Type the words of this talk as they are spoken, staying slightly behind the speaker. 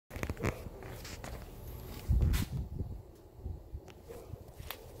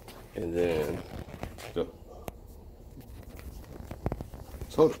And then go.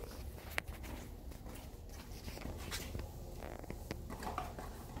 Let's hold it.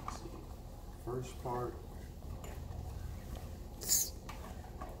 Let's see. First part.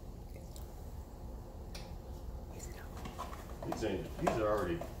 These are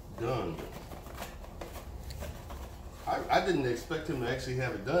already done. I didn't expect him to actually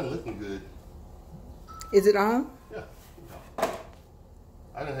have it done looking good. Is it on? Yeah.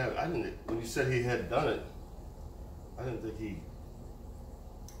 I didn't, when you said he had done it, I didn't think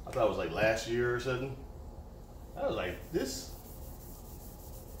I thought it was like last year or something. I was like, this,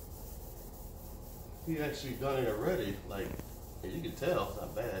 he actually done it already. Like, yeah, you can tell, it's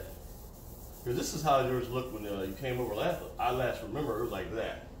not bad. Because this is how yours looked when you came over last. I last remember it was like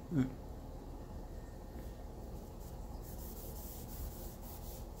that. Mm.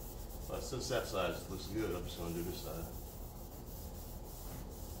 But since that side looks good, I'm just going to do this side.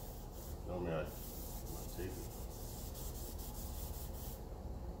 Normally I tape it.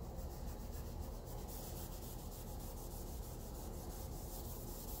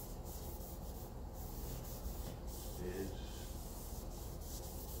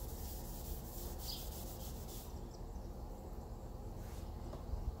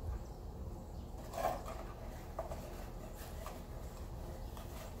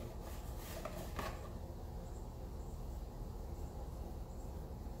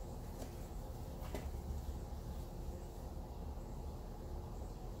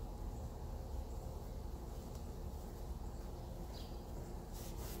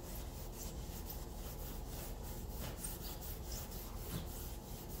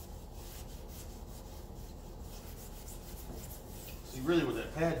 See, really what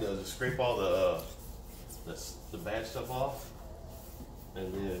that pad does is scrape all the bad stuff off,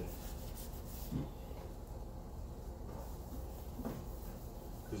 and then,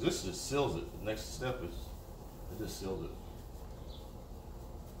 because this just seals it. The next step is, it just seals it.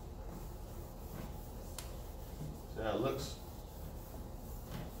 See how it looks?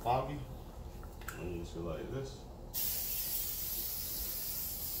 Foggy. And you just go like this.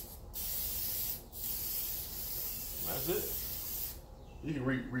 That's it. You can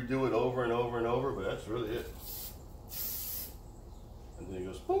redo it over and over and over, but that's really it. And then it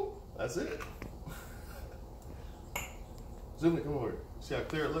goes, boom, that's it. Zoom it, come over. See how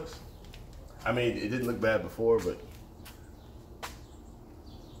clear it looks? I mean, it didn't look bad before, but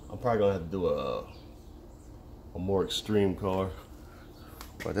I'm probably gonna have to do a more extreme car.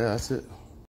 But yeah, that's it.